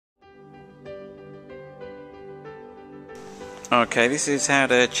Okay, this is how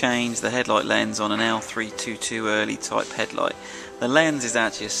to change the headlight lens on an L322 early type headlight. The lens is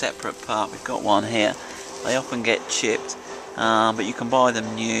actually a separate part. We've got one here. They often get chipped, but you can buy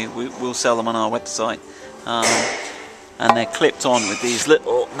them new. We'll sell them on our website, and they're clipped on with these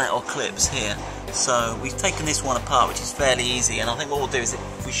little metal clips here. So we've taken this one apart, which is fairly easy, and I think what we'll do is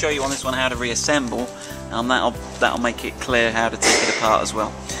if we show you on this one how to reassemble, that'll make it clear how to take it apart as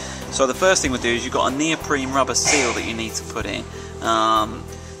well. So the first thing we'll do is you've got a neoprene rubber seal that you need to put in.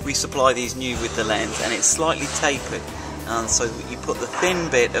 We supply these new with the lens, and it's slightly tapered, so you put the thin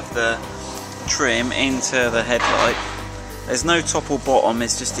bit of the trim into the headlight. There's no top or bottom,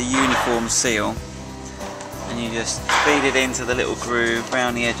 it's just a uniform seal, and you just feed it into the little groove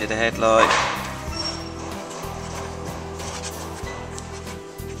around the edge of the headlight.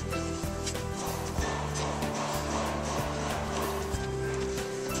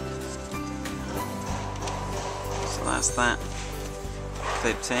 So that's that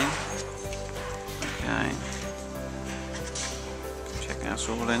clipped in. Okay, check that's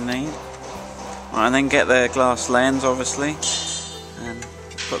all in need. Right, and then get the glass lens obviously and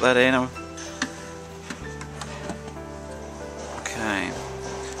put that in. Okay,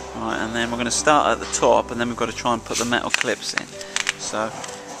 right, and then we're going to start at the top, and then we've got to try and put the metal clips in. So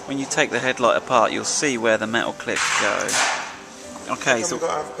when you take the headlight apart, you'll see where the metal clips go. Okay, so we've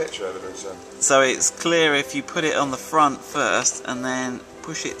got to have a picture of it, so it's clear if you put it on the front first and then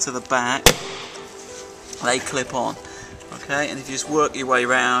push it to the back, they clip on. Okay, and if you just work your way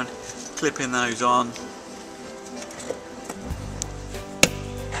around, clipping those on.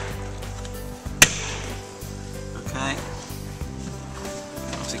 Okay,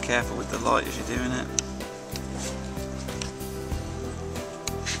 obviously careful with the light as you're doing it.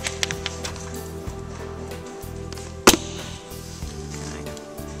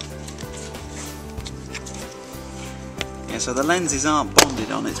 Yeah, so the lenses aren't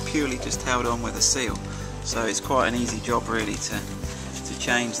bonded on, it's purely just held on with a seal. So it's quite an easy job really to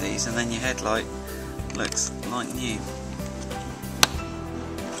change these, and then your headlight looks like new.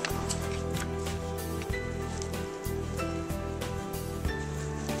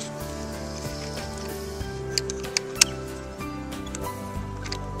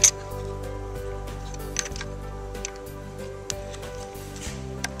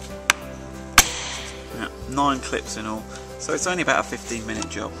 Yeah, 9 clips in all, so it's only about a 15-minute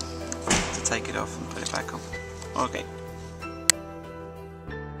job to take it off and put it back on. Okay.